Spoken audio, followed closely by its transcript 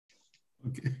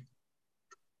Okay.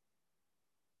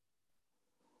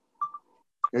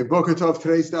 Okay, Boker Tov.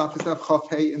 Today's daf is daf Chaf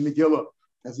Hey in Megillah.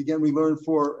 As again, we learn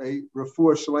for a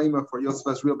refuah shalema for Yosef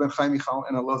Azriel ben Chaim Michal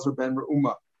and Elazar ben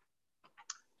Reuma.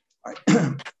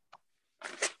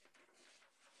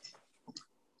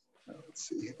 Let's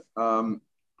see.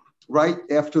 Right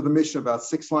after the Mishnah, about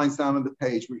 6 lines down on the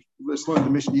page, we just learned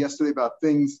the Mishnah yesterday about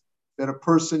things that a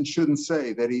person shouldn't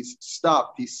say, that he's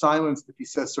stopped, he's silenced if he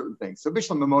says certain things. So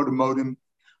Bishlam Modim Modim,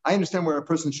 I understand where a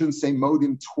person shouldn't say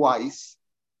Modim twice,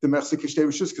 the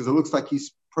because it looks like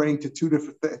he's praying to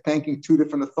thanking two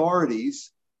different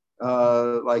authorities,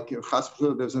 like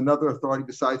there's another authority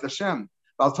besides Hashem.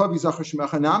 That's for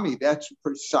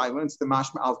silence. The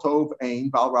Mashma Al Tov Ein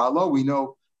Bal Ra'lo. We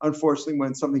know, unfortunately,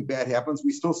 when something bad happens,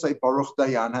 we still say Baruch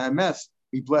Dayan HaEmes.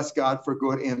 We bless God for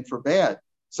good and for bad.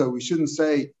 So we shouldn't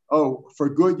say, oh, for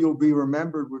good you'll be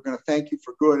remembered. We're going to thank you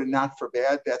for good and not for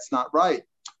bad. That's not right.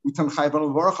 The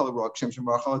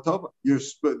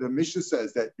Mishnah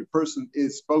says that your person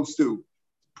is supposed to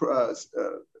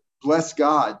bless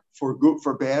God for good,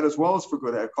 for bad as well as for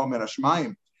good.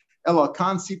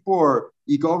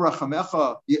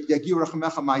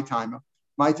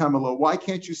 Why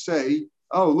can't you say,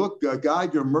 oh, look,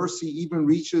 God, your mercy even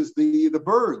reaches the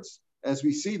birds, as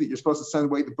we see that you're supposed to send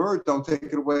away the bird, don't take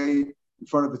it away in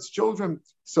front of its children.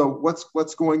 So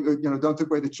what's going, don't take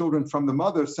away the children from the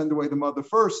mother, send away the mother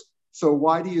first. So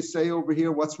why do you say over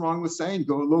here, what's wrong with saying,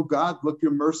 go, look, God, look,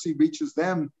 your mercy reaches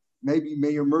them. Maybe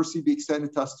may your mercy be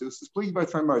extended to us too. So please, by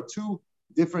Tramar, two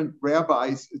different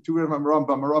rabbis, two different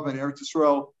Bamarav and Eretz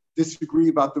Yisrael disagree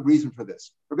about the reason for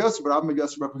this. These are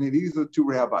the two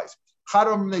rabbis. My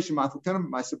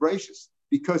Sabracious,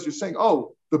 because you're saying,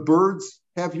 oh, the birds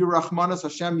have your Rahmanas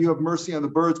Hashem, you have mercy on the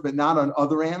birds, but not on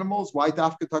other animals. Why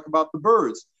Dafka talk about the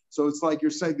birds? So it's like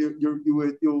you're saying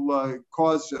you'll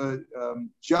cause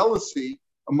jealousy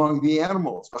among the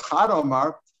animals.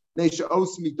 This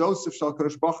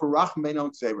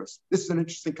is an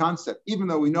interesting concept. Even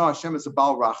though we know Hashem is a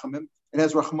Baal Rachamim, it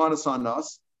has Rahmanas on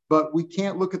us, but we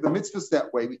can't look at the mitzvahs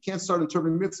that way. We can't start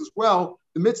interpreting mitzvahs. Well,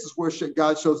 the mitzvahs where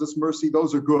God shows us mercy,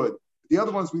 those are good. The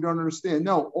other ones we don't understand.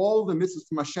 No, all the mitzvahs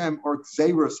from Hashem are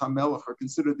Gzeiras HaMelech, are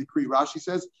considered decree. Rashi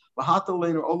says,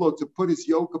 to put his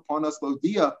yoke upon us,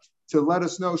 Lodia, to let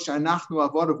us know, Shanachnu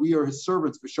Avodav, we are his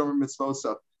servants, V'shomer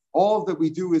Mitzvosav. All that we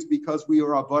do is because we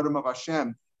are Avodim of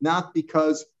Hashem, not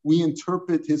because we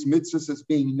interpret his mitzvahs as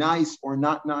being nice or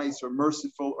not nice, or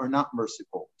merciful or not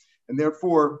merciful. And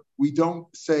therefore, we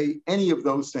don't say any of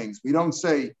those things. We don't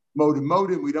say Modim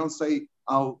Modim. We don't say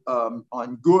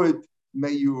on good,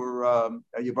 may your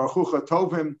Baruchucha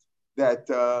Tovim, that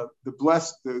the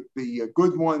blessed, the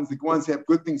good ones, the ones that have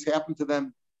good things happen to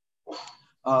them,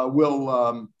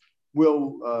 Baruchucha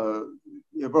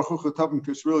Tovim,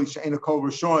 because really She'ena Kol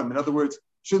Rishonim. In other words,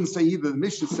 shouldn't say either. The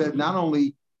Mishnah said not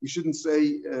only you shouldn't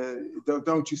say,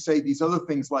 don't you say these other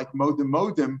things like Modim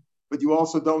Modim, but you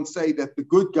also don't say that the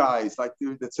good guys, like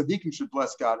that tzaddikim, should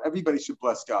bless God. Everybody should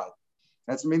bless God.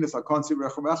 That's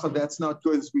that's not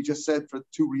good, as we just said, for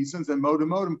two reasons. And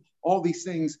Modim, all these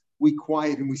things we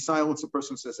quiet and we silence a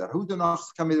person who says that. Who did not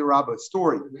come to the Rabbah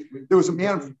story? There was a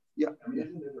man. Yeah.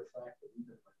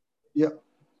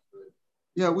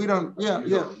 We don't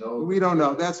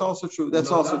know. That's also true.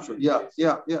 That's also true. Yeah.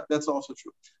 That's also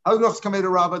true. How did come to the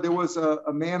Rabbah? There was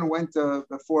a man who went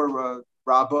before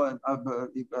Rabbah, and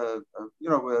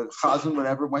Chazan,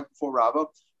 whatever, went before Rabbah.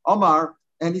 Omar.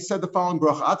 And he said the following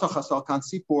bracha: Ata chasal kan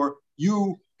sipor,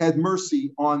 you had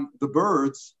mercy on the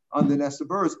birds, on the nest of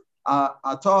birds.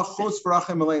 Ata chos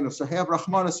v'rachem aleinu, so have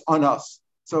rachmanas on us.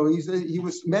 So he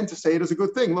was meant to say it as a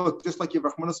good thing. Look, just like you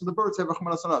have rachmanas on the birds, have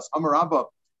rachmanas on us. Amar Abba,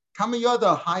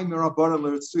 kamayada hai mirabana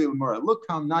l'ritzui l'mora. Look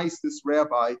how nice this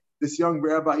young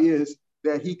rabbi is,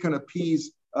 that he can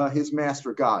appease his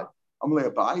master God. Amalei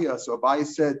Abaya. So Abaya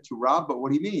said to Rabbah,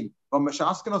 what do you mean? We learned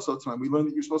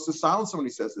that you're supposed to silence someone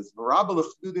who says this.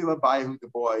 The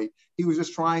boy, he was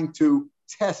just trying to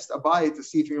test Abaya to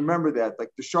see if you remember that,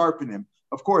 like to sharpen him.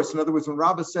 Of course, in other words, when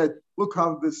Rabbah said, look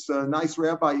how this nice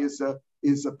rabbi is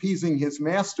appeasing his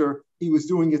master, he was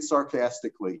doing it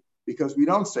sarcastically, because we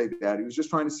don't say that. He was just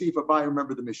trying to see if Abaya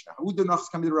remembered the Mishnah.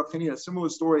 A similar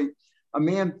story, a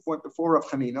man went before Rav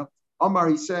Chanina. Omar,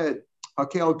 he said,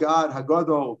 Hakel God,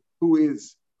 Hagadol, who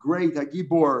is great,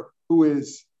 Hagibor, who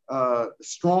is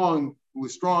strong,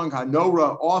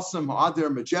 Hanora, awesome, Ha'adir,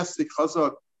 majestic,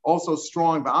 Chazak, also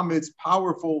strong, Ba'amitz,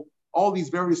 powerful, all these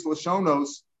various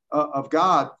Lashonos of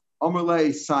God.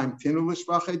 Omerle, Saim Tinu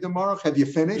Lishvachei Demarach. Have you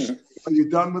finished? Are you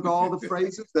done with all the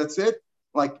phrases? That's it?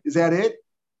 Like, is that it?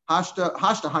 Hashta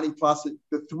Hani Plasid,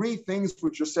 the three things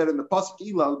which are said in the Pasuk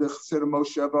Elo, the Chesed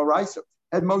Moshe V'Araisa.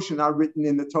 had Moshe not written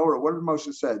in the Torah? What did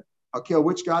Moshe said? Hakel,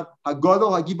 which God?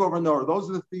 Hagodol, Hagibor, Vanor. Those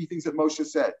are the three things that Moshe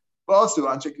said. But also,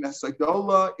 Anshe Knesset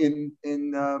Gdola in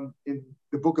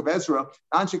the book of Ezra,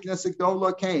 Anshe Knesset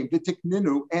Gdola came,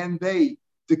 V'tikninu, and they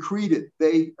decreed it.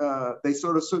 They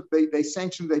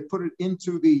sanctioned. They put it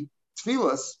into the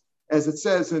tefillas, as it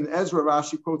says in Ezra.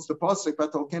 Rashi quotes the pasuk,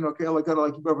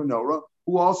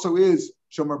 who also is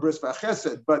Shomer Bris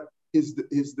V'Chesed, but his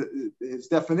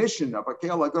definition of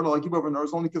Akel Agadol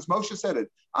is only because Moshe said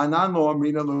it. Anan lo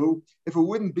Amrina Lu. If it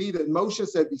wouldn't be that Moshe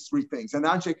said these three things, and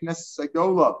Anshe Knesset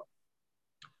Gdola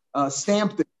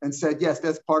stamped it and said, yes,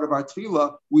 that's part of our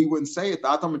tefillah, we wouldn't say it.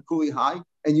 Atam and Kuli High,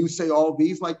 and you say all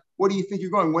these, like, what do you think you're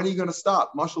going? When are you going to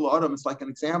stop? Mashal Adam, it's like an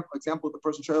example of the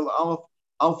person Alfei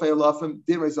Alafim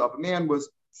Direzov. A man was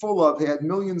full of, he had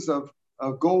millions of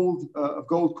gold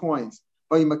coins.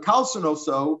 But Makalson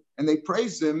also, and they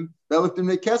praised him, and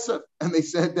they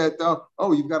said that,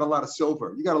 oh, you've got a lot of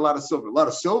silver. You got a lot of silver. A lot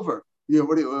of silver. You know,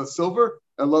 what do you, silver?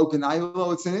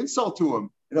 It's an insult to him.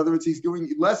 In other words, he's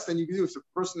doing less than you can do.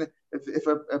 If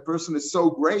a person is so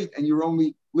great and you're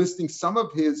only listing some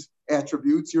of his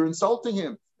attributes, you're insulting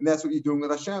him. And that's what you're doing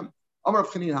with Hashem.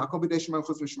 Famous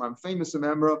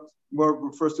Emra, more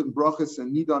refers to the brachas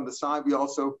and Nida on the side. We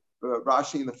also,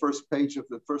 Rashi in the first page of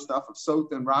the first half of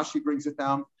Sot, and Rashi brings it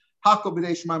down.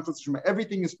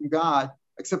 Everything is from God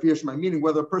except for Yeshua, meaning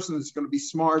whether a person is going to be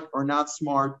smart or not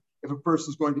smart, if a person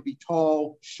is going to be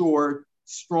tall, short,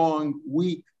 strong,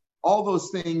 weak, all those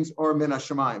things are min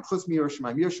hashamayim. Chutz mi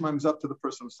Yerushalayim. Yerushalayim is up to the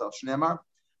person himself. Shneimar,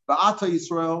 Ba'ata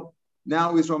Yisrael.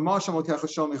 Now Israel,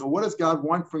 what does God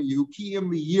want from you? Kiyim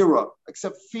liyira,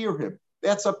 except fear Him.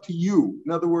 That's up to you.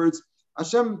 In other words,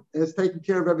 Hashem has taken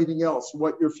care of everything else.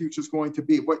 What your future is going to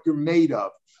be, what you're made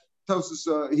of.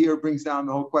 Tosfos here brings down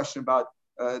the whole question about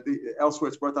elsewhere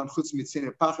it's brought down chutz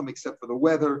mitzin pachim, except for the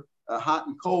weather, hot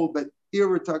and cold. But here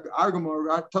we're talking.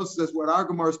 Tosfos says what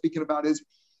Argamar is speaking about is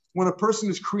when a person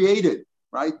is created,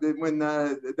 right? When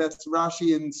that's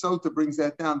Rashi and Sota brings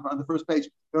that down on the first page.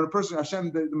 When a person,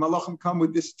 Hashem, the Malachim come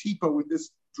with this tipa, with this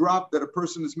drop that a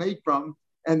person is made from,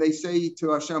 and they say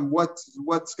to Hashem, what's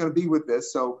going to be with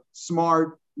this? So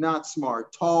smart, not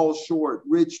smart, tall, short,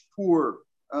 rich, poor,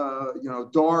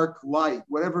 dark, light,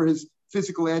 whatever his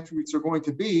physical attributes are going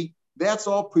to be, that's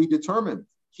all predetermined.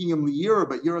 Kiyam liyira,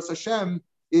 but Yiras Hashem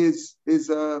is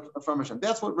from Hashem.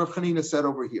 That's what Rav Chanina said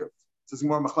over here. It says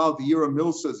more Machlal the Yira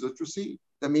Milsa Zutrasi.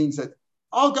 That means that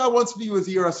all God wants of you is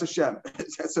Yiras Hashem.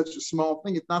 That's such a small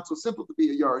thing. It's not so simple to be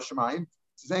a Yiras Shemayim.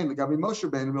 It's the same. The Gabi Moshe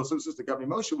Ben Milsa says the Gabi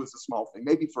Moshe was a small thing.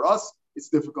 Maybe for us it's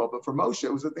difficult, but for Moshe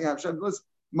it was a thing. Hashem, listen,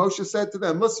 Moshe said to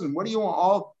them, "Listen, what do you want?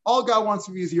 All God wants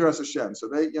of you is Yiras Hashem." So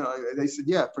they said,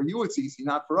 "Yeah, for you it's easy,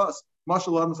 not for us."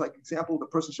 Mashal Adam is like example of the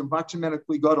person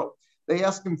Shembachimenically Gadol. They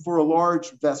asked him for a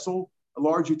large vessel, a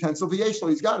large utensil. V'yeshlo,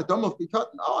 he's got it. Domov be cut.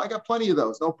 Oh, I got plenty of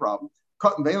those, no problem.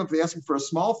 Cut and if they ask him for a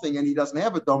small thing and he doesn't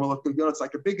have it, Domov, it's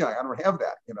like a big guy. I don't have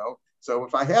that, So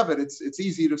if I have it, it's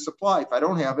easy to supply. If I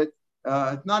don't have it,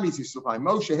 it's not easy to supply.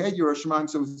 Moshe had Yiras Shemayim,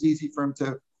 so it was easy for him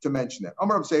to mention that.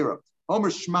 Omer Abseira,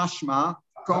 Omer Shma Shma,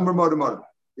 Omer Moda Moda.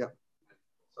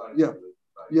 Yeah.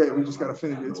 We just got to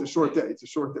finish. It's a short day.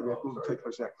 We have to take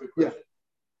a second. Yeah.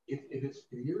 If it's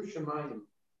Yiras Shemayim,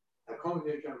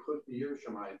 Yiras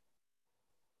Shemayim.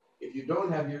 If you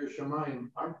don't have Yiras Shemayim,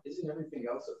 isn't everything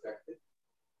else affected?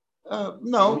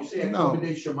 No. When you say no.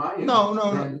 Shemayim,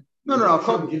 No.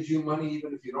 Hashem gives you money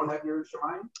even if you don't have Yiras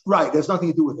Shemayim? Right. There's nothing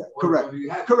to do with that.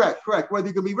 Correct. Whether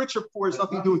you can be rich or poor has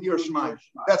nothing to do with Yiras Shemayim.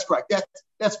 That's correct.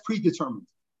 That's predetermined.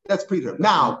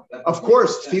 Now, of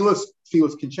course,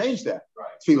 tefillas can change that.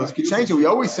 Right. Tefillas can change it. We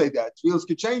always say that. Tefillas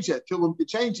could change that. Tefillim could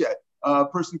change that. A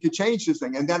person could change this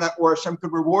thing, and then or Hashem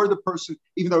could reward the person,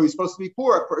 even though he's supposed to be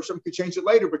poor. Hashem could change it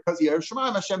later because he had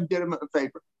Shemaim. Hashem did him a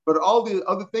favor. But all the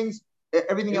other things,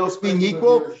 everything else being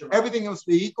equal,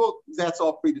 that's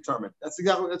all predetermined. That's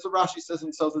what Rashi says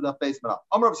in Sotah Basement.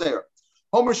 Amar Zera,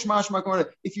 Homer Shema Shema.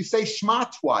 If you say Shema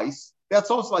twice, that's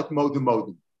also like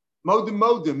Modim.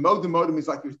 Modim is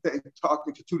like you're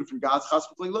talking to two different gods. So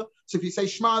if you say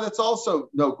Shema, that's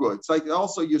also no good. It's like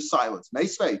also your silence.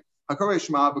 Meisvei. If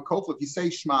you say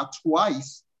Shema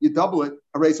twice, you double it.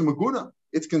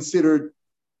 It's considered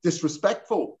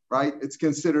disrespectful, right? It's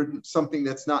considered something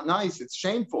that's not nice. It's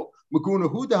shameful. Maguna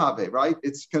hudahave, right?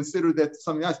 It's considered that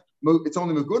something nice. It's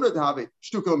only maguna dahave.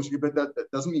 But that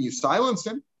doesn't mean you silence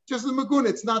him. Just the maguna.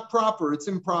 It's not proper. It's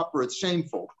improper. It's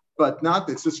shameful. But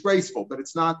it's disgraceful. But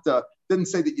it's not. Didn't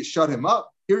say that you shut him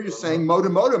up. Here you're saying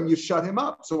modem. You shut him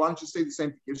up. So why don't you say the same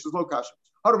thing? It's just lokasha.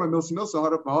 Where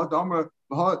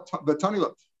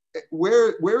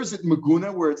is it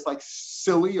Maguna, where it's like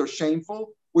silly or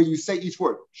shameful? where you say each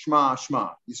word, Shema,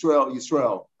 Shema, Yisrael,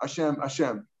 Yisrael, Hashem,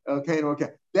 Hashem, okay,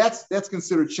 that's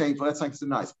considered shameful. That's not considered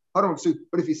nice. But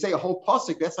if you say a whole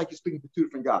pasuk, that's like you're speaking to two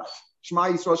different gods. Shema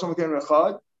Yisrael Shem Elokeinu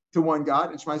Echad to one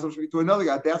God, and Shema Yisrael to another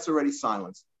God. That's already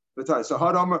silence. So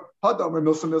Hadomer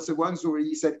Milsa ones where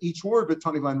he said each word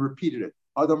B'Tani and repeated it.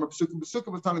 Hadomer Psukim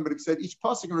B'Tani, but if he said each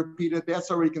pasuk and repeated it,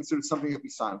 that's already considered something that be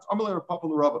silence. Amalei Papa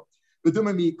L'Rabba.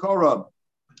 V'Dumei Mikora.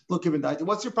 Look,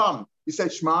 what's your problem? You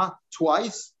said Shema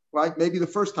twice, right? Maybe the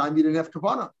first time you didn't have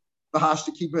kavanah.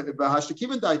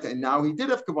 And now he did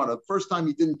have kavanah. The first time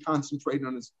he didn't concentrate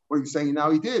on his what are you saying? Now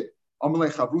he did. What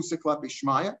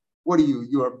are you?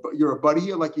 You're a buddy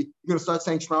here? Like you're going to start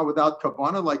saying Shema without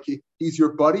kavanah? Like he's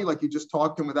your buddy? Like you just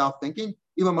talked to him without thinking?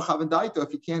 If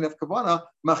you can't have kavanah,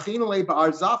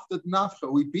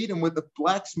 we beat him with the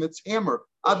blacksmith's hammer.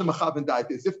 As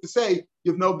if to say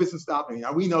you have no business stopping.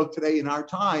 Now we know today in our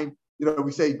time,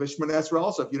 we say Bishman Esra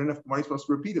also. If you don't have kavanah, you're supposed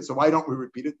to repeat it. So why don't we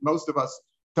repeat it? Most of us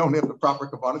don't have the proper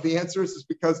kavanah. The answer is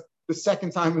because the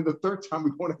second time and the third time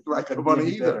we won't have the right kavanah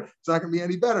either. It's not going to be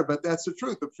any better, but that's the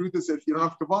truth. The truth is that if you don't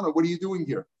have kavanah, what are you doing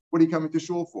here? What are you coming to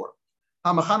shul for?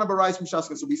 So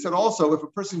we said also, if a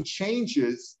person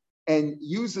changes and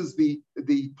uses the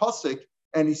pasuk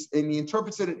and he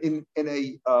interprets it in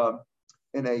a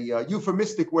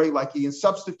euphemistic way, like he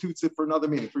substitutes it for another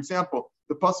meaning. For example,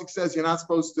 the pasuk says you're not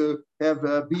supposed to have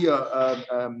be a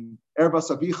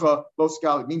erbas avicha lo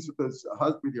skali. It means with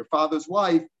your father's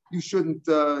wife, you shouldn't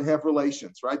have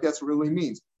relations, right? That's what it really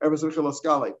means. Erbas avicha lo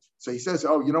skali. So he says,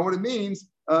 oh, you know what it means?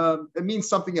 It means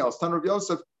something else. Tan Rav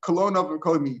Yosef Kolonov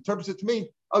interprets it to mean,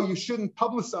 oh, you shouldn't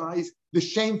publicize the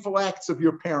shameful acts of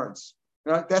your parents.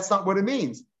 Right? That's not what it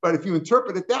means. But if you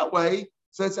interpret it that way,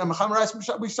 so it's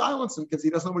we silence him because he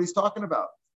doesn't know what he's talking about.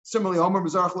 Similarly, Omer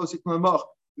Mizarach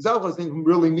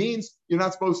really means you're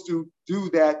not supposed to do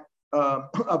that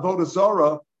avodah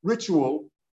zarah ritual.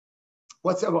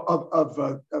 What's they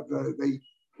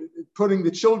putting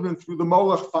the children through the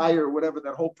molech fire, or whatever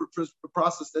that whole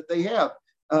process that they have.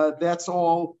 That's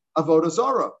all avodah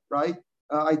zarah, right?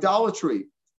 Idolatry.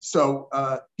 So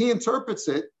he interprets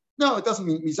it. No, it doesn't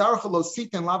mean Mizarach lo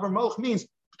sitan lavar molech means.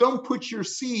 Don't put your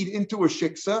seed into a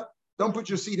shiksa. Don't put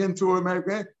your seed into a man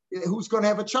who's going to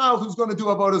have a child who's going to do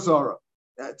avodah zarah.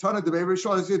 Tana de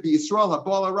Beirishol is the Yisrael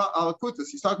habal alakutas.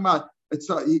 He's talking about.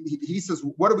 He says,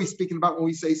 what are we speaking about when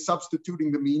we say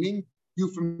substituting the meaning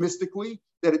euphemistically?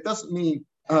 That it doesn't mean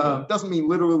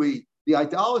literally the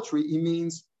idolatry. He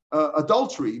means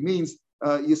adultery. It means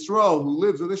Yisrael who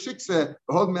lives with a shiksa,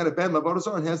 behold man ben avodah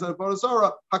zarah and has an avodah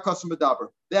zarah hakasim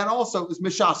medaber. That also is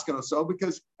mishaskan. So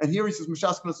and here he says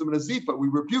mishaskan of a zifa. We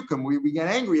rebuke him. We get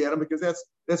angry at him because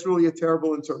that's really a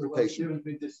terrible interpretation.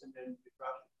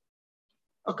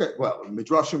 Okay, well,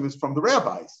 midrashim is from the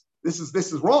rabbis. This is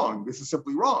wrong. This is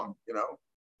simply wrong.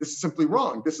 This is simply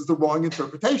wrong. This is the wrong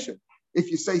interpretation. If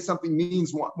you say something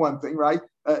means one thing, right?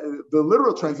 The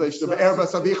literal translation of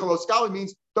Erbas Avicha Lo Skali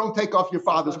means don't take off your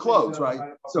father's clothes, right?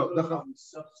 So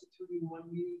substituting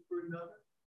one meaning for another,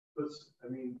 because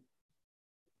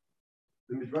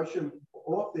the midrashim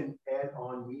often add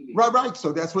on meaning. Right.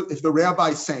 So that's what if the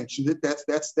rabbi sanctioned it, that's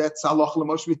halach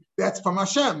l'moshe. That's from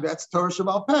Hashem. That's Torah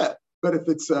Shabbat Peh. But if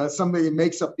it's somebody that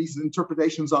makes up these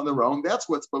interpretations on their own, that's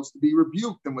what's supposed to be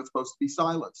rebuked and what's supposed to be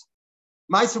silenced.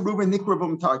 Ma'aser Reuben Nikra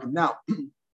B'Targum. Now,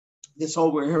 this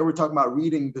whole here we're talking about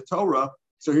reading the Torah.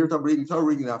 So here we're talking reading Torah,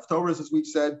 reading the Haftorahs, as we've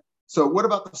said. So what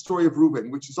about the story of Reuben,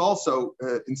 which is also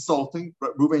insulting?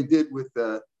 But Reuben did with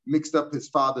mixed up his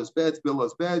father's bed,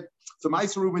 Bilhah's bed. So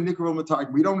Ma'aser Reuben Nikra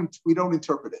B'Targum. We don't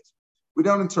interpret it. We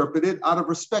don't interpret it out of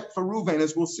respect for Reuben,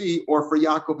 as we'll see, or for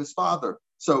Yaakov, his father.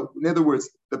 So, in other words,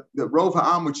 the Rov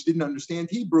Ha'am, which didn't understand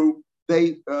Hebrew,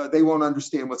 they won't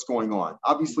understand what's going on.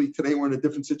 Obviously, today we're in a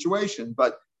different situation,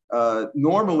 but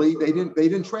normally they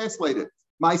didn't translate it.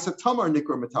 Ma'aser Tamar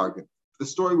Nikra B'Targum. The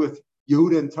story with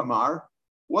Yehuda and Tamar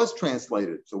was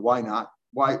translated. So why not?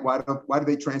 Why do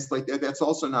they translate that? That's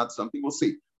also not something we'll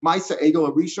see. Ma'aser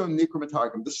Egel Arishon Nikra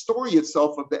B'Targum. The story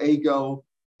itself of the Egel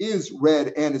is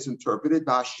read and is interpreted.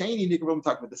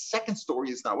 The second story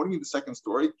is not. What do you mean the second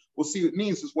story? We'll see what it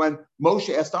means is when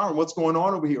Moshe asked Aaron, what's going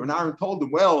on over here? And Aaron told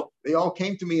him, well, they all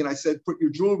came to me and I said, put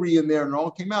your jewelry in there and it all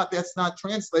came out. That's not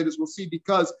translated, as we'll see,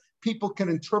 because people can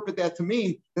interpret that to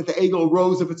mean that the egel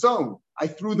rose of its own. I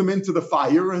threw them into the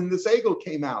fire and this egel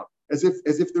came out, as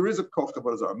if there is a koch of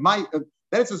Azar.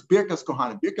 Then it says Birkas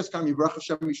Kohanim. Birkas Kohanim Yivrach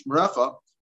Hashem Mishmerecha.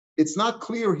 It's not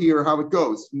clear here how it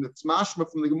goes. And it's mashma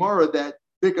from the Gemara that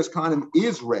Birkas Kohanim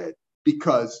is read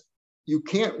because you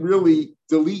can't really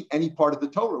delete any part of the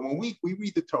Torah. When we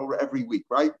read the Torah every week,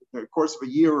 right? In the course of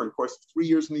a year or in the course of 3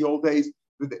 years in the old days,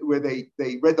 where they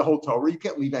read the whole Torah, you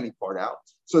can't leave any part out.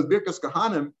 So the Birkas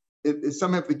Kahanim,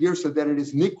 some have the girsa that it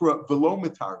is nikra velo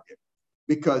mitargim,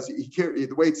 because the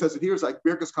way it says it here is like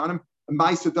Birkas Kahanim,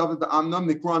 Maisa David the Amnon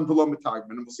nikran velo mitargim,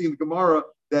 and we'll see in the Gemara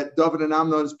that David and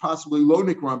Amnon is possibly lo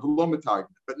nikran velo mitargim.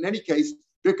 But in any case,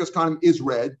 Birkas Kahanim is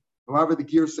read. However, the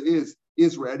girsa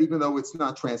is read, even though it's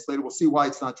not translated. We'll see why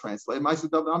it's not translated. Maisa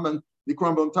David Amnon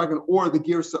nikran velo mitargim, or the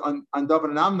girsa on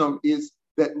David and Amnon is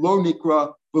that lo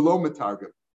nikra velo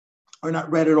mitargim, are not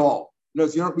read at all.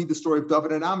 Notice you don't read the story of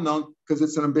David and Amnon because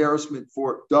it's an embarrassment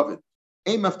for David.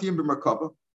 We don't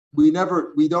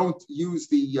use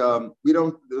the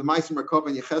Ma'aser Merkava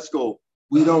and Yecheskel.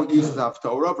 We don't use the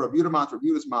Haftorah. Rabbi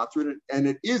Yehuda's Matrid, and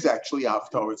it is actually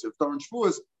Haftorah. It's Haftorah and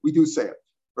Shavuos. We do say it.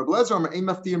 Rabbi Lezer Ein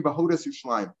Maftiim B'Hodas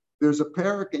Yerushalayim. There's a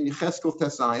parak in Yecheskel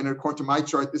Tesayin, and according to my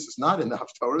chart, this is not in the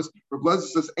Haftorahs. Rabbi Lezer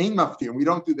says Ein Maftiim. We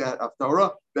don't do that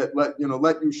Haftorah. That let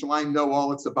Yerushalayim know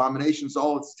all its abominations,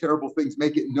 all its terrible things,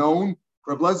 make it known.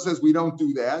 Rabbi Lezer says we don't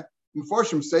do that.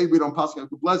 Meforshim say we don't pass on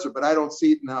Rabbi Lezer, but I don't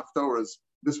see it in the Haftorahs.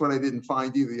 This one I didn't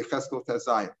find either. Yecheskel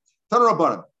Tesayin. Tana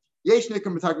Rabbanim. Yesh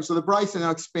Nikra Metargim. So the Brisa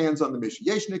now expands on the mission.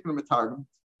 Yesh Nikra Metargim.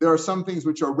 There are some things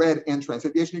which are read and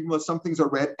translated. Yesh Nikra, some things are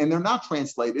read and they're not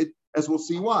translated, as we'll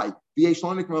see why. Yesh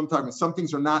Lo Nikra Metargim. Some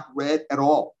things are not read at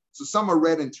all. So some are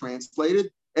read and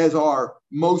translated, as are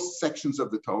most sections of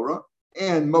the Torah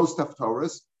and most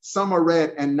Haftorahs. Some are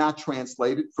read and not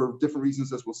translated for different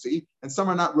reasons, as we'll see, and some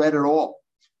are not read at all.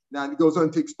 Now it goes on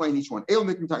to explain each one.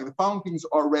 The following things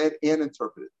are read and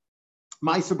interpreted.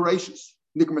 Ma'aser Bereshis,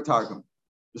 Nikra Metargim.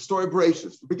 The story of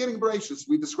Bereshis, the beginning of Bereshis,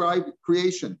 we describe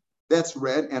creation. That's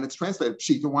read and it's translated.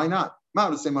 Pshita, why not?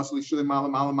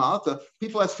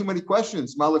 People ask too many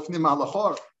questions. People are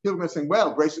saying,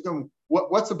 well, Bereshis,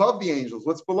 what's above the angels?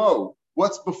 What's below?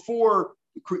 What's before?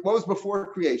 What was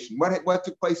before creation? What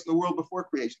took place in the world before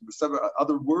creation? The seven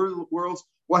other worlds?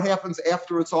 What happens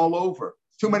after it's all over?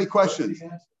 Too many questions.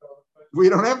 We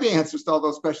don't have the answers to all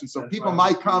those questions. So people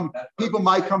might come to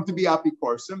be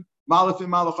apikorsim. Malafim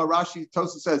Malach Rashi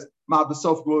Tosa says, Ma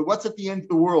B'sof, what's at the end of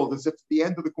the world? As if at the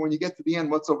end of the corn, you get to the end,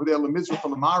 what's over there? Lemizrach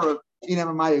Lamara,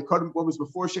 what was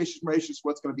before Sheshes Mereshis,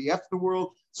 what's going to be after the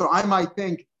world? So I might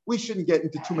think we shouldn't get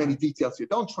into too many details here.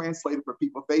 Don't translate it for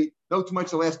people. If they know too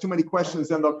much, they'll ask too many questions,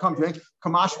 then they'll come to me.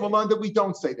 Kamash Malanda, we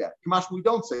don't say that. We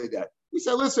don't say that. We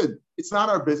say, listen, it's not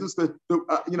our business. We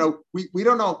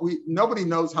don't know. Nobody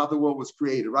knows how the world was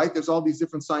created, right? There's all these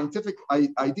different scientific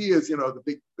ideas. The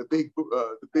big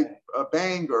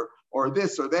bang or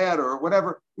this or that or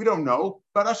whatever. We don't know.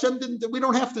 But Hashem didn't. We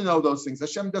don't have to know those things.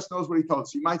 Hashem just knows what He told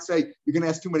us. You might say you're going to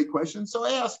ask too many questions, so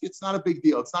ask. It's not a big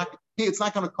deal. It's not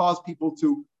going to cause people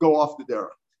to go off the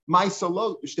derech. My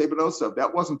solo,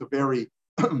 that wasn't a very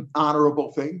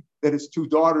honorable thing that his two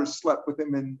daughters slept with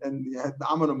him and had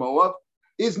Ammon and Moab.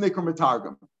 Is Nikra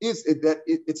Metargim. Is it that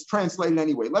it's translated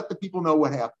anyway? Let the people know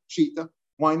what happened. Shita,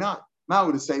 why not? Mao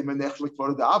would say Menech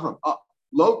Likvod the Avram.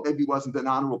 Lot maybe wasn't an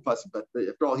honorable person, but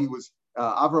after all, he was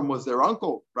Avram was their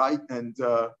uncle, right? And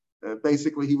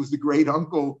basically, he was the great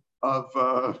uncle of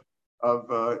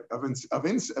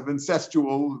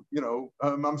incestual,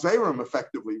 mamzerim,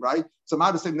 effectively, right? So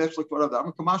Mao would say Menech Likvod the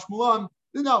Avram. Kamash Mulan.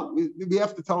 No, we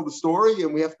have to tell the story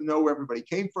and we have to know where everybody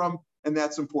came from, and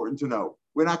that's important to know.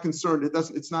 We're not concerned.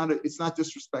 It's not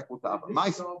disrespectful to Avram.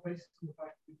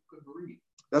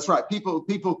 That's right. People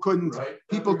couldn't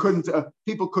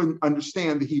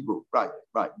understand the Hebrew. Right.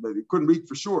 But they couldn't read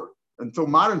for sure. Until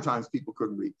modern times, people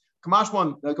couldn't read.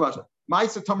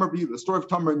 Ma'aser Tamar B'Yehuda, the story of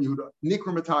Tamar and Yehuda,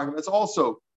 Nikra Metargim, that's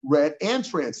also read and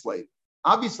translated.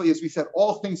 Obviously, as we said,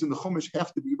 all things in the Chumash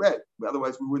have to be read.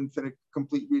 Otherwise, we wouldn't finish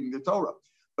complete reading the Torah.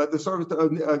 But the story of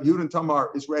Yehuda and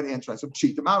Tamar is read and translated. So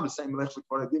cheat them out. The same.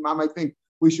 I might think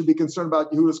we should be concerned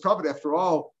about Yehuda's covenant. After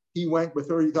all, he went with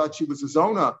her. He thought she was a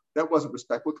zona. That wasn't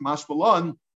respectful. Kamash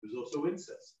Malan. There's also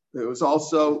incest. There was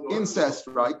also incest,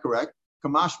 right? Correct.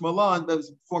 Kamash Malan. That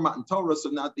was before Matan Torah, so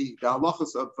not the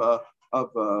halachas of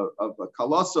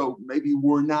Kalaso maybe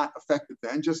were not affected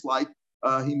then. Just like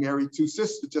he married two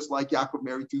sisters, just like Yaakov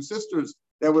married two sisters.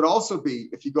 There would also be,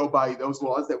 if you go by those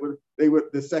laws,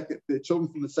 the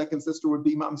children from the second sister would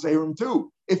be mamzerim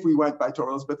too, if we went by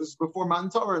Torah. But this is before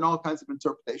Matan Torah, and all kinds of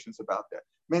interpretations about that.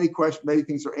 Many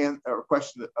things are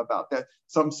questioned about that.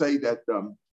 Some say that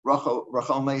Rachel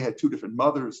and Leah had two different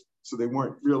mothers, so they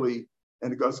weren't really,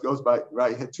 and it goes by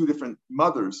right, had two different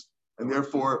mothers, and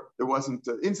therefore there wasn't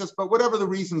incest. But whatever the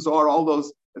reasons are, all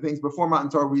those things before Matan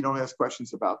Torah, we don't ask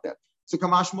questions about that. So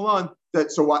Kamash Malan,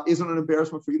 why isn't it an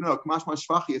embarrassment for you to know? Kamash Malan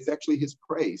Shvachi, it's actually his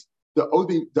praise. The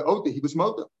Odi, he was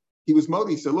Moda. He was Moda.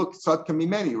 He said, look, Sad can be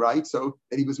many, right? So,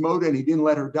 and he was Moda and he didn't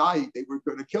let her die. They were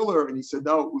going to kill her. And he said,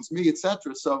 no, it was me,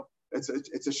 etc. So it's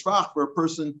a shvach for a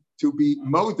person to be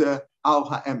moda al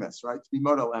ha'emes, right? To be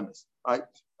moda al emes, right?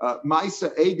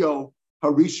 Ma'isa ego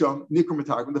harishon nikra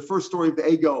matargum. The first story of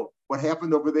the ego, what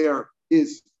happened over there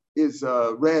is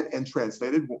read and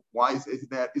translated. Why isn't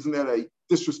that a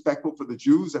disrespectful for the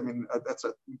Jews? I mean, that's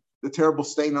the terrible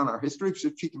stain on our history. We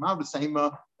should treat them out the same.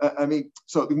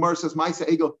 So the Gemara says, "Ma'isa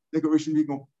egel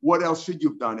nikra." What else should you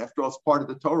have done? After all, it's part of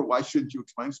the Torah. Why shouldn't you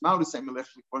explain?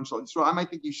 I might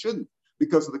think you shouldn't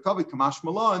because of the covenant. Kamash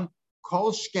Malan.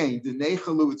 Kol shkein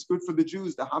denechalu. It's good for the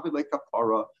Jews. The havid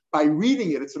lekapara. By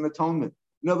reading it, it's an atonement.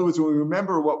 In other words, when we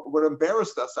remember what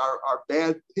embarrassed us, our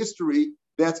bad history,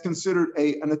 that's considered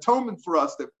an atonement for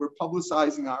us, that we're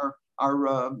publicizing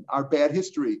our bad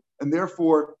history, and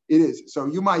therefore it is. So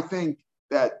you might think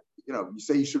that you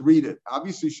say you should read it.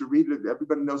 Obviously, you should read it.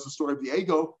 Everybody knows the story of the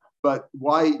ego, but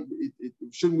why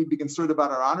shouldn't we be concerned about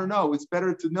our honor? No, it's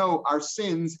better to know our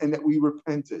sins and that we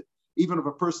repented. Even if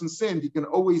a person sinned, he can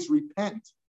always repent.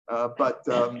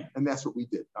 And that's what we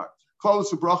did. All right.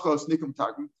 Close to brachos nikum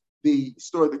tagim. The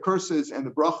story, the curses and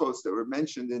the brachos that were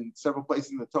mentioned in several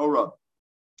places in the Torah,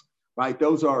 right?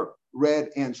 Those are read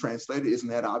and translated. Isn't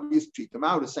that obvious? Cheat them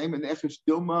out. The same in Echesh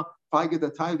Dilma,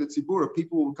 Faigadatay, the Tzibur.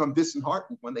 People will become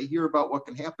disheartened when they hear about what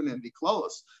can happen in the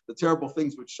Klolos, the terrible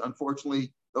things, which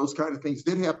unfortunately, those kind of things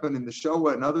did happen in the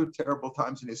Shoah and other terrible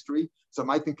times in history. So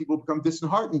I think people become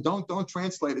disheartened. Don't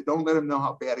translate it. Don't let them know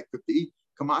how bad it could be.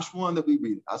 Kamash one that we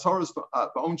read. As far as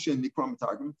Ba'onshin Nikram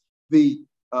Targum, the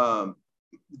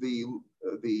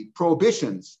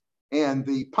prohibitions and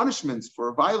the punishments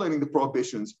for violating the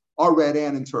prohibitions are read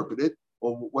and interpreted.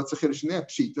 Well, what's the chiddush in there?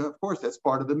 Pshita, of course, that's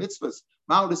part of the mitzvahs.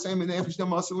 Mao the same in the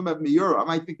I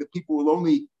might think that people will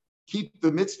only keep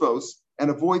the mitzvahs and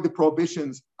avoid the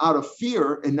prohibitions out of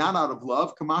fear and not out of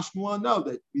love. Kamash Mu'ah, no,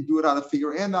 that we do it out of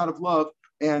fear and out of love,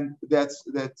 and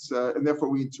and therefore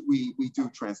we do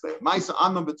translate it. Ma'isa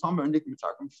Amnon v'Tamar and Nikim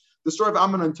Targum. The story of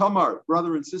Amnon and Tamar,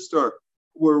 brother and sister,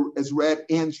 were as read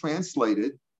and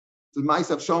translated. The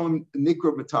Ma'isa Avshalom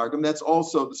Nikra Matargum. That's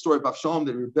also the story of Avshalom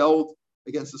that rebelled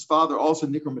against his father. Also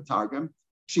Nikra Matargum.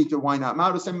 Shita, why not?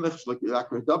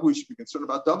 We should be concerned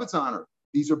about David's honor.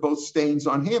 These are both stains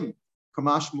on him.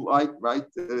 Kamash Malai, right?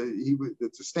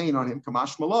 It's a stain on him.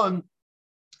 Kamash Malan.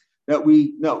 That's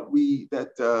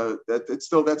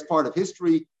part of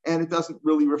history, and it doesn't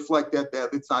really reflect that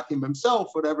it's not him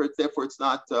himself, whatever. Therefore, it's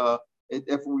not.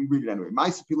 If we read it anyway,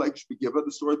 Ma'isa Pilek Shpegiva,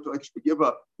 the story of Pilek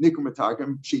Shpegiva, Nikra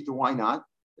Matargum, Shita, why not?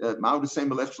 Ma'u the same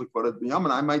Melech Shlikvot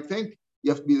B'Yamin. I might think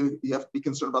you have to be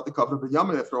concerned about the covenant of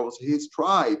B'Yamin. After all, it's his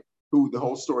tribe who the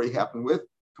whole story happened with.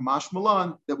 Kamash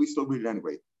Malan, that we still read it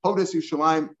anyway. Hodes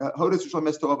Yerushalayim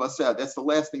es Tov Aseh. That's the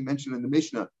last thing mentioned in the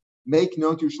Mishnah. Make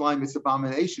known to Yerushalayim its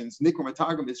abominations. Nikra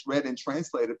Matargum is read and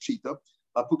translated. Shita,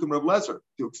 Pukim Reb Lezer.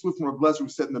 To exclude from Reb Lezer, who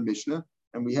said in the Mishnah.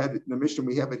 And we had it in the Mishnah,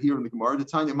 we have it here in the Gemara. The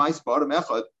Tanya Mais B'Adam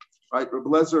Echad, right? Rebbe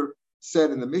Lezer said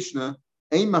in the Mishnah,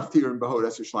 "Ein maftir in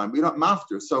Behodas Yerushalayim." We don't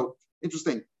maftir. So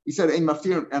interesting. He said "Ein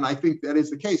maftir," and I think that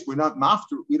is the case. We're not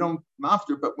maftir. We don't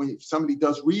maftir. But when somebody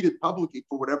does read it publicly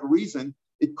for whatever reason,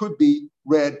 it could be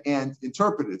read and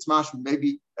interpreted. It's mashma.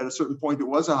 Maybe at a certain point it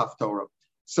was a haftorah.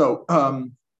 So,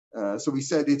 so we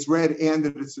said it's read and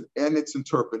it's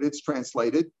interpreted. It's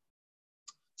translated.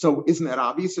 So isn't that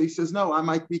obvious? So he says, no, I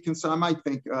might be concerned. I might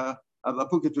think, it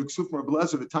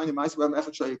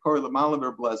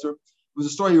was a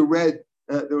story you read.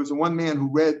 There was one man who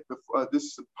read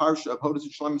this parsha of Hodes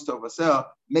Yerushalayim Tov Aseh,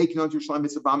 making unto Yerushalayim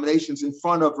its abominations in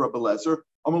front of Rebbe Lezer.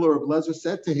 Amalur Rebbe Lezer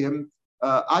said to him,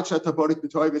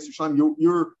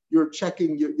 you're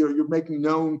checking, you're making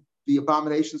known the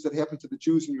abominations that happened to the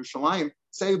Jews in Yerushalayim.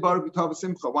 Say why don't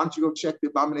you go check the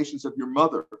abominations of your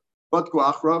mother? But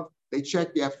they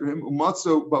checked after him. They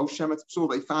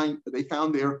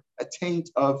found there a taint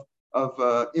of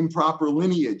improper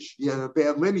lineage. He had a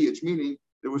bad lineage, meaning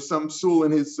there was some psul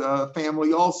in his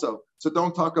family also. So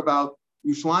don't talk about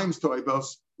Yerushalayim's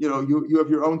toivos. You have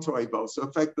your own toivos. So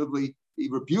effectively, he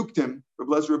rebuked him.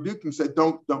 Rebbe Lezer rebuked him, said,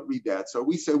 don't read that. So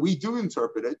we say we do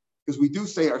interpret it because we do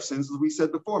say our sins, as we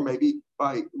said before. Maybe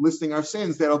by listing our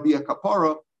sins, that'll be a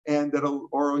kapara, and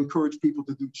or encourage people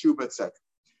to do tshuva, etc.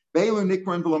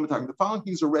 The following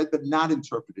things are read but not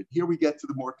interpreted. Here we get to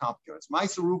the more complicated.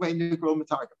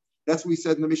 That's what we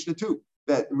said in the Mishnah too,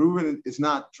 that Reuven is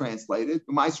not translated.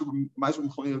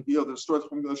 The story of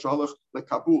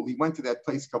Kabul. He went to that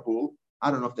place, Kabul. I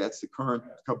don't know if that's the current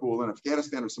Kabul in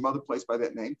Afghanistan or some other place by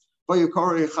that name. And the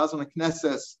Chazon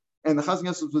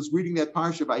Knesset was reading that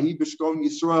parsha by Bishkon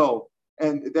Yisrael.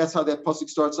 And that's how that pasuk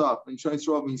starts off. And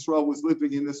Yisrael was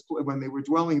living in this, when they were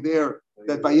dwelling there,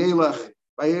 that Vayelach,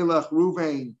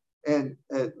 Ruvain, and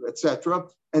etc.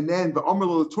 And then the Amr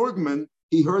Turgman,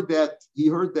 he heard that they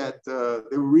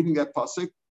were reading that pasuk,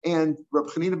 and Reb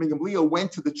Chanina ben Gamliel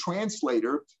went to the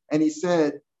translator and he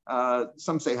said,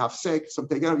 some say hafsek, some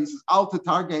take it out. He says, Al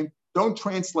tatargem, don't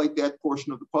translate that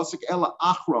portion of the pasuk. Ella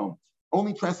achron,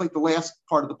 only translate the last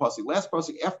part of the pasuk. Last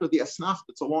pasuk after the asnach.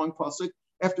 It's a long pasuk.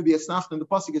 After the asnach in the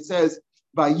pasuk, it says,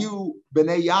 "Vayu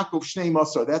bnei Yaakov shnei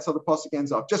masar." That's how the pasuk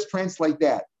ends up. Just translate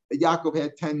that. That Yaakov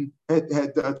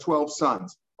had 12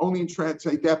 sons. Only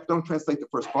translate that. Don't translate the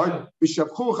first part.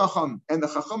 V'shavchu chacham, and the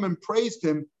chachamim praised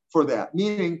him for that.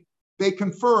 Meaning, they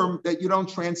confirm that you don't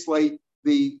translate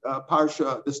the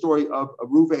parsha, the story of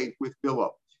Ruvain with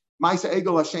Bilam. Maisa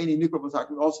Egel Hasheni Nikov was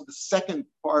talking. Also, the second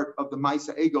part of the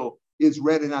Maisa Egel is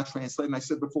read and not translated. And I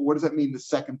said before, what does that mean? The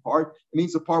second part? It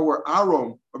means the part where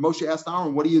Aaron, or Moshe asked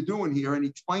Aaron, "What are you doing here?" And he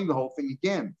explained the whole thing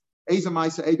again. Eza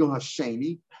Maisa Egel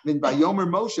Hasheni. Then by Yomer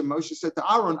Moshe, Moshe said to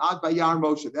Aaron, "Ad Bayar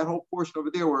Moshe." That whole portion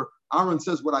over there where Aaron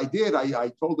says, "What I did,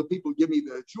 I told the people, give me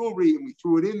the jewelry, and we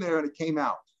threw it in there, and it came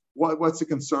out." What's the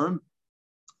concern?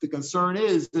 The concern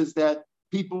is that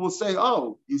people will say,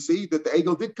 "Oh, you see that the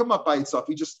egel did come up by itself.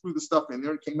 He just threw the stuff in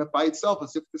there and came up by itself,"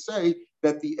 as if to say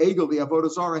that the egel, the avodah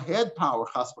zarah, had power.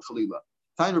 Chas v'chalila.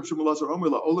 A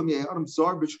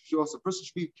person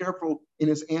should be careful in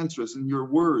his answers, in your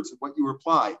words, what you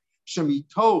reply.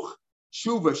 Shemitoch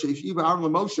shuva sheishiva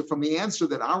Aaron Moshe, from the answer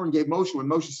that Aaron gave Moshe when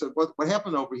Moshe said, "What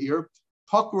happened over here?"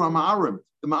 Pakram Aaron,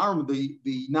 the Ma'arim,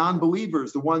 the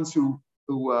non-believers, the ones who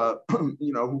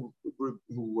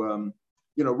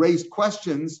raised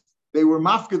questions, they were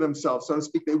mafka themselves, so to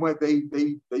speak. They did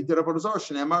avodah zarah.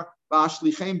 Shneimar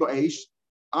ba'ashlichem ba'esh.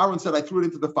 Aaron said, "I threw it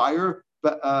into the fire."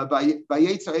 But by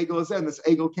Yetzer Egel Hazeh, and this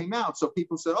Egel came out. So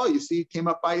people said, "Oh, you see, it came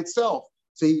up by itself."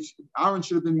 So Aaron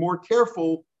should have been more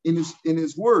careful in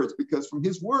his words, because from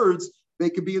his words they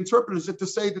could be interpreted as to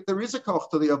say that there is a koch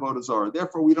to the avodah zarah.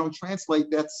 Therefore, we don't translate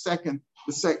that second,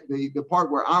 the part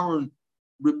where Aaron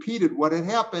repeated what had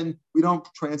happened. We don't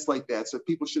translate that, so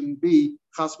people shouldn't be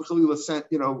chas v'chalila sent.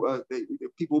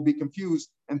 People will be confused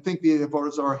and think the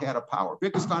avodah zarah had a power.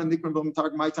 Because kind of nikran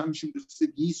my time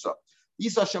Yisa.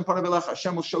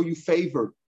 Hashem will show you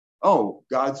favor. Oh,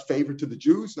 God's favor to the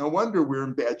Jews? No wonder we're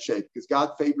in bad shape, because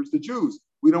God favors the Jews.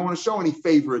 We don't want to show any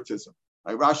favoritism.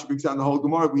 Like Rashi brings down the whole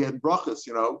Gemara. We had brachas,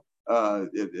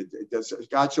 does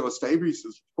God show us favor? He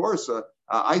says, of course.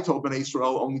 I told Bnei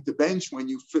Israel only to bench when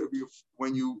you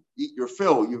eat your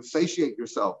fill, you satiate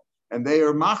yourself. And they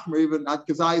are machmer, even at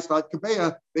kazayis vat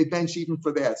kabeya, they bench even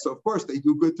for that. So of course they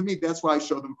do good to me. That's why I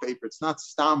show them favor. It's not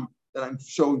stam that I'm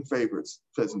showing favorites.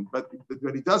 But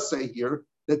what he does say here,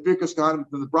 that Birkas Kohanim,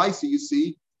 the Brisa, you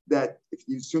see that if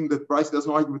you assume that Brisa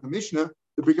doesn't argue with the Mishnah,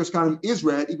 the Birkas Kohanim is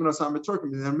read, even though it's not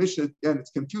Turkim. In the Mishnah, again,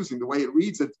 it's confusing. The way it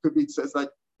reads, it could be, it says like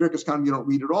Birkas Kohanim, you don't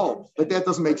read at all. But that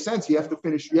doesn't make sense. You have to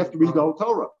read the whole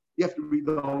Torah. You have to read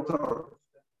the whole Torah.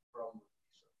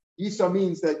 Yisa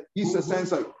means that, Yisa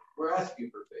sounds like, we're asking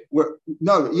for faith.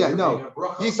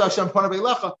 Yisa Hashem Panav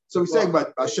Elecha. So he's saying,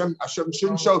 but Hashem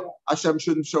shouldn't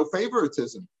show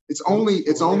favoritism. It's only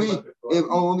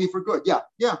for good. Yeah.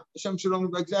 Hashem should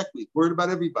only, exactly. Worried about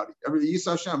everybody.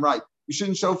 Yisa Hashem, right? You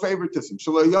shouldn't show favoritism.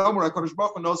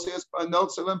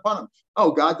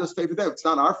 Oh, God does favor them. It's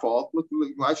not our fault. Look,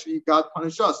 why should God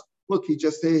punish us? Look, he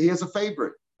has a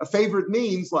favorite. A favorite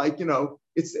means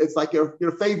it's like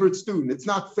your favorite student. It's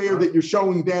not fair that you're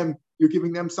showing them, you're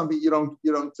giving them something you don't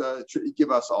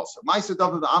give us also. Ma'aseh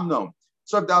David Amnon.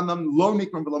 Sarf David Amnon lo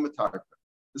nikram v'lo metarka.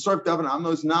 The Sarf David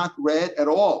Amnon is not read at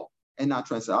all and not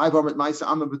translated. I've already Ma'aseh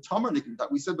Amnon v'Tamar nikram.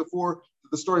 We said before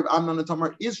that the story of Amnon and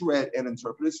Tamar is read and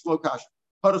interpreted. It's Flokash.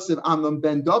 Parasiv Amnon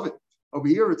ben David. Over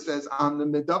here it says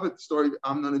Amnon ben David. The story of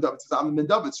Amnon and David says Amnon ben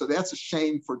David. So that's a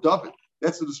shame for David.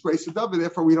 That's the disgrace of David.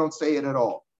 Therefore, we don't say it at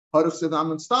all. The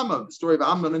story of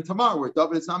Amnon and Tamar, where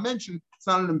David is not mentioned, it's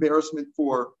not an embarrassment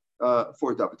for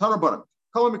David.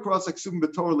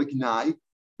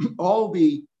 All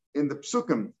in the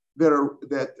psukim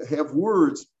that have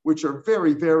words which are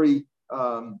very, very,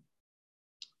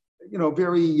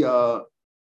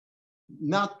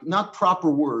 not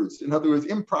proper words. In other words,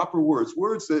 improper words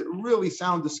that really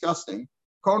sound disgusting.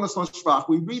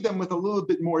 We read them with a little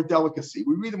bit more delicacy.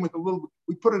 We read them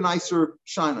we put a nicer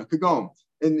shine on. Kagom.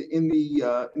 In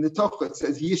the Torah it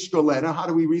says Yishkolena. How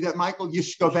do we read that, Michael?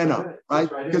 Yishkovena, right?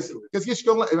 Because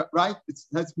Yishkolena, right?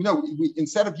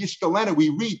 Instead of Yishkolena, we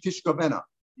read Tishkovena.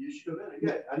 Yishkovena,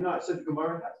 yeah. I know. I said the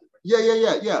Gemara has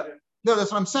Yeah. it. No,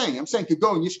 that's what I'm saying. I'm saying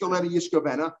Kagon Yishkolena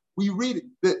Yishkovena. We read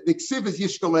the ksiv is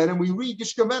Yishkolena, and we read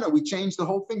Yishkovena. We change the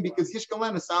whole thing because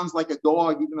Yishkolena sounds like a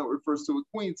dog, even though it refers to a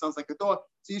queen. It sounds like a dog.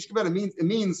 So Yishkovena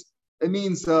means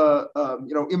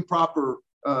improper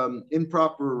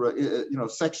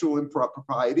sexual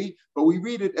impropriety, but we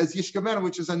read it as Yishkamena,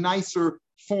 which is a nicer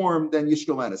form than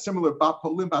Yishkalena. Similar, Bat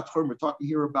Polim, Bat Chorim, we're talking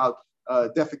here about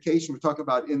defecation, we're talking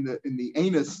about in the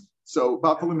anus. So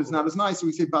Bat Polim is not as nice, so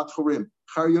we say Bat Chorim.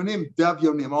 Charyonim,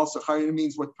 Davyonim, also Charyonim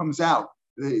means what comes out.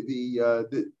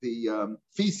 The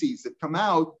feces that come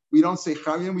out, we don't say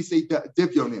Charyonim, we say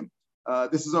Divyonim.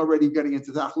 This is already getting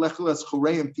into that. Lecheles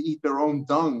Choreim, to eat their own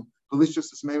dung.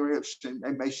 Delicious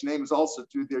name is also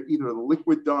to their either the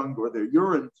liquid dung or their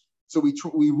urine. So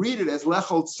we read it as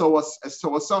lechol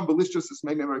soasam delicious as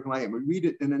we read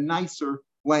it in a nicer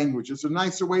language. It's a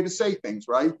nicer way to say things,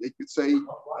 right? They could say.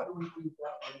 Why do we use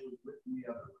that language with the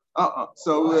other?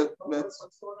 So that's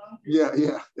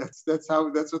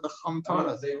that's what the Chum taught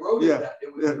us. They wrote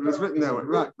it was written that way,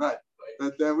 right.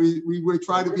 But we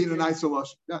try to be in a nicer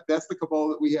lashon. That's the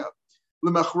Kabbalah that we have.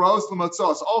 Lemachros,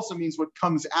 lematzos also means what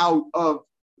comes out of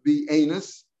the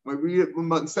anus. We read it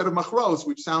instead of machros,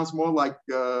 which sounds more like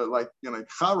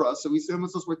chara. So we say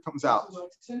this is what comes out. It's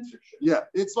like censorship. Yeah,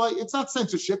 it's not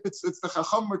censorship. It's the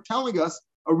Chacham were telling us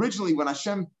originally when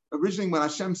Hashem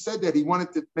said that he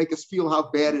wanted to make us feel how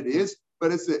bad it is,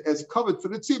 but as covered for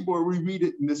the tzibur, we read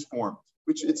it in this form,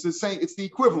 which it's the same. It's the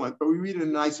equivalent, but we read it in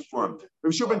a nicer form.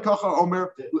 Rabbi Shua ben Kacha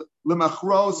Omer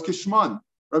lemachros kishman.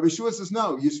 Rabbi Shua says,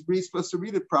 no, you're supposed to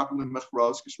read it properly. The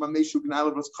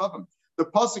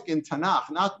pasuk in Tanakh,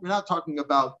 we're not talking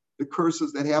about the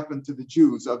curses that happened to the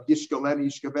Jews of Yishkaleni,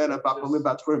 Yishkavera, Bapalim,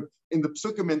 Batchurim. In the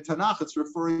psukim in Tanakh, it's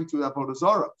referring to the Avodah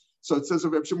Zarah. So it says,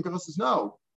 Rabbi Shimon says,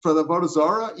 no, for the Avodah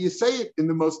Zarah, you say it in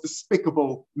the most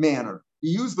despicable manner.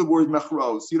 You use the word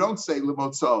mechros. You don't say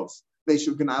lemotzos. They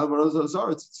should ganal Avodah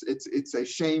Zarah. It's a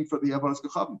shame for the Avodah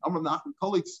Zarah. Amar Nachman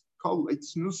kol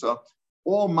eitznusa.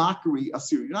 All mockery,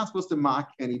 asir. You're not supposed to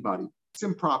mock anybody. It's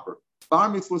improper. Bar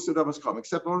mitzvah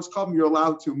except Avodas you're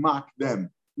allowed to mock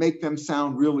them, make them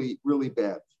sound really, really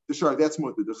bad. That's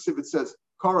more the Chsivit says.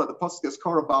 Kara, the pasuk says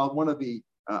Kara Baal, one of the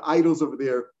idols over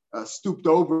there, stooped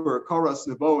over Kara's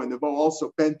Nebo, and Nebo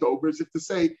also bent over, as if to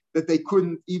say that they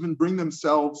couldn't even bring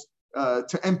themselves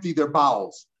to empty their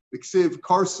bowels. The Ksiv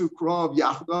Karsu Krav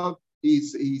Yachdav.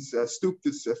 He's stooped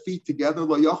his feet together.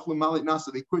 Lo yachlu malit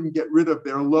nasa. They couldn't get rid of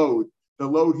their load. The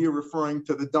load here referring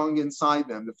to the dung inside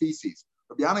them, the feces.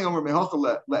 Rabbi Yanai Omer Mehocha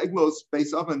le'eglos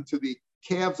base oven, to the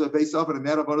calves of base oven and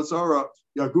that of Avodah Zarah,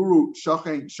 Yaguru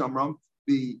Shachen Shamram.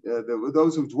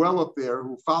 Those who dwell up there,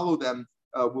 who follow them,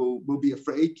 will be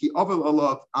afraid. Ki Avel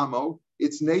Alav Amo,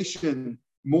 its nation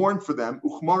mourned for them.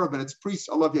 Uchmarav, and its priests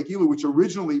Alav Yagilu, which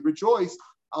originally rejoiced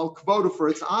Al Kvoda for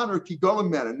its honor. Ki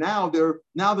Golam Mena. Now they're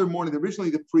mourning.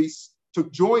 Originally the priests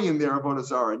took joy in their Avodah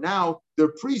Zarah. Now their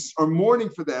priests are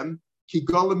mourning for them.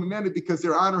 Because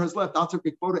their honor has left. They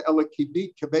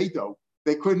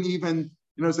couldn't even,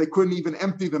 they couldn't even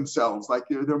empty themselves. Like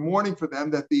they're mourning for them,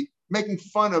 that making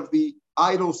fun of the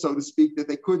idol, so to speak, that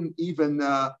they couldn't even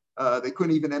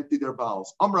empty their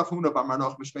bowels. A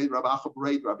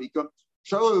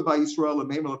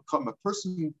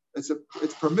person, it's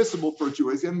permissible for a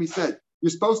Jew, as the enemy said. You're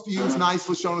supposed to use nice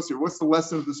lashonos here. What's the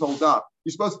lesson of this whole daf?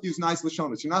 You're supposed to use nice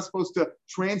lashonos. You're not supposed to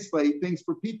translate things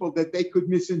for people that they could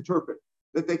misinterpret,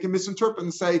 that they can misinterpret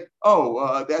and say,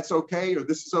 that's okay, or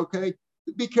this is okay.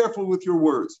 Be careful with your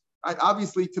words. Right?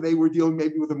 Obviously, today we're dealing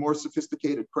maybe with a more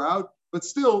sophisticated crowd, but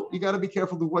still, you got to be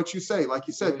careful with what you say. Like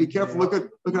you said, be careful. Look at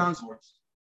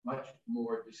much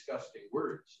more disgusting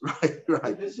words.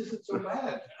 Right. This isn't so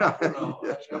bad.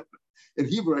 In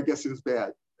Hebrew, I guess it is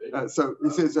bad. So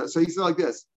he says. So he says like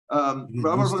this. A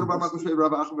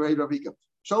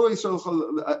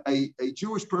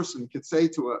Jewish person could say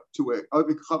to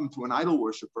an idol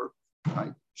worshiper,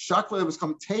 right? Shakla was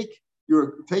come take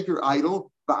your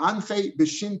idol, and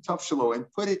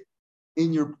put it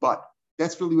in your butt.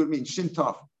 That's really what it means. Shin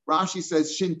taf. Rashi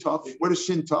says shin taf. What is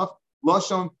shin taf?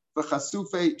 Lashon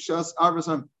v'chasufe shas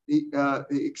arvasam. He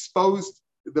exposed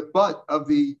the butt of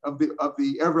the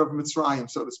Erev of Mitzrayim,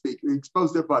 so to speak. He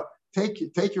exposed their butt.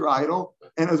 Take your idol,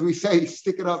 and as we say,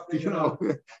 stick it up.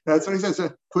 That's what he says.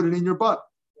 Put it in your butt.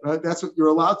 That's what you're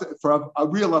allowed to for a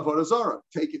real avodah zarah.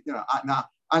 Take it.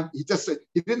 He just said,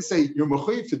 he didn't say you're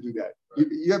mechuyev to do that.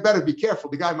 You better be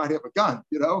careful. The guy might have a gun,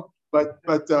 But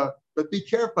be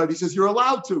careful. But he says you're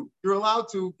allowed to. You're allowed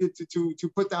to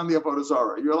put down the avodah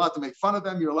zarah. You're allowed to make fun of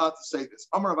them. You're allowed to say this.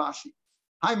 Amar Avashi,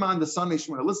 Haiman the son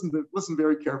Shmuna. Listen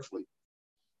very carefully.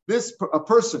 A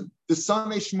person, the son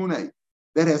Shmuna,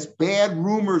 that has bad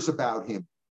rumors about him.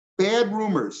 Bad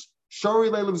rumors. Shari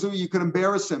le'levzu. You can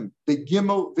embarrass him. The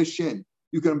gimel v'shin.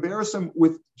 You can embarrass him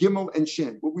with gimel and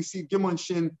shin. What we see, gimel and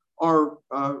shin are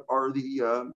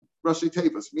the Rashi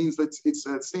Tevas. Means that it's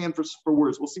stand for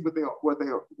words. We'll see what they are. What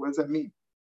does that mean?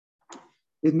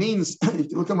 It means,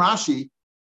 if you look at Rashi,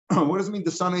 what does it mean?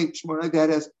 The son of Shmuel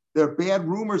that there are bad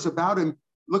rumors about him.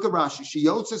 Look at Rashi.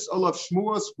 Shiyotzis olav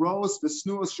shmuos ros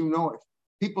v'snuos shunoif.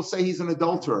 People say he's an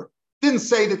adulterer. Didn't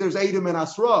say that there's Edom and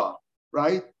Asra,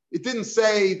 right? It didn't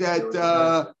say that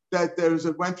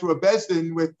that went through a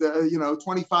Bezdin with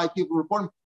 25 people reporting.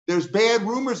 There's bad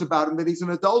rumors about him that he's an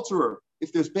adulterer.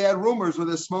 If there's bad rumors or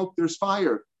there's smoke, there's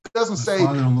fire. It doesn't say.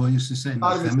 Father-in-law used to say,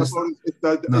 Pardon?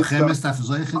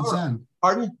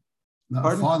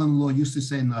 Father-in-law used to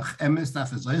say,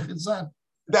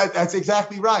 That's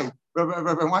exactly right.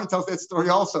 Rabbi Wein tells that story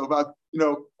also about,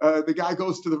 the guy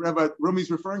goes to the rabbi,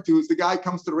 Rumi's referring to, is the guy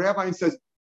comes to the rabbi and says,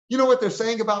 you know what they're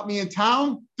saying about me in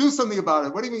town? Do something about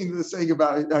it. What do you mean they're saying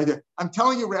about it? I'm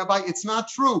telling you, Rabbi, it's not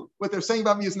true. What they're saying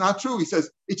about me is not true. He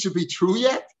says, it should be true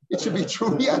yet? It should be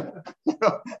true yet?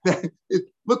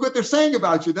 Look what they're saying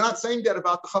about you. They're not saying that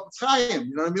about the Chafetz Chaim.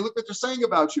 You know what I mean? Look what they're saying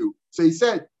about you. So he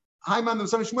said, Haiman the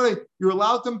son of Shmuel, you're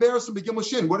allowed to embarrass him by Gimel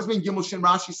Shin. What does it mean Gimel Shin?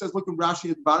 Rashi says, look at Rashi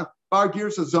at the bottom. Bar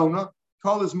Girs Azona,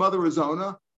 call his mother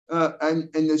Azona, and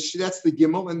that's the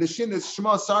Gimel, and the Shin is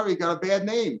Shema Sari, got a bad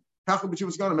name.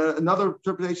 Another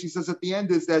interpretation says at the end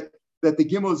is that the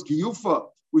Gimel is Giyufa,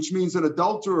 which means an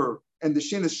adulterer, and the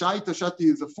Shin is Shaita. Shati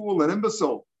is a fool, an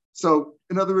imbecile. So,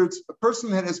 in other words, a person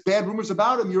that has bad rumors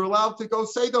about him, you're allowed to go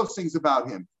say those things about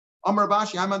him. Amar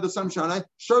Bashi, I'm on the Sam Shanai.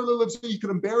 Surely lives. You can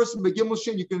embarrass him with Gimel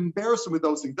Shin. You can embarrass him with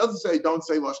those things. It doesn't say don't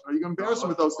say Lashon Hara. You can embarrass him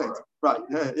with those things. Right?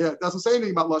 Yeah. It doesn't say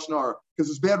anything about Lashon Hara because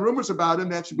there's bad rumors about him.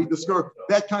 That should be discouraged.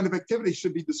 That kind of activity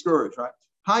should be discouraged. Right?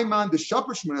 Haiman the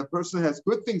Shaprishman, a person that has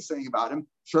good things saying about him.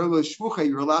 Surely Shvuche,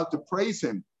 you're allowed to praise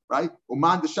him. Right?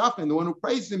 Uman the Shafin, the one who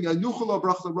praises him, Yanuchalo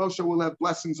Brachla Rosha will have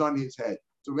blessings on his head.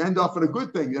 So we end off with a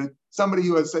good thing. Somebody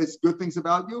who says good things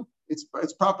about you, it's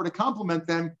proper to compliment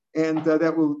them, and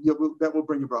that will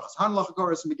bring you brachas.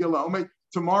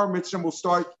 Tomorrow, Mitzvah will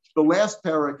start the last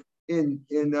parak in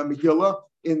Megillah.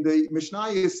 In the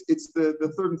Mishnayos, it's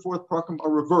the third and fourth prakim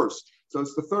are reversed. So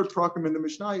it's the third prakim in the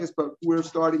Mishnayos, but we're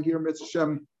starting here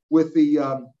Mitzvah with the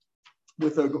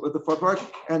fourth parak.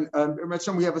 And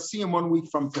Mitzvah, we have a siyum 1 week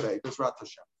from today. Bezrat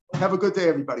Hashem. Have a good day,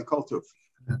 everybody. Kol Tov.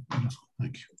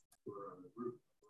 Thank you.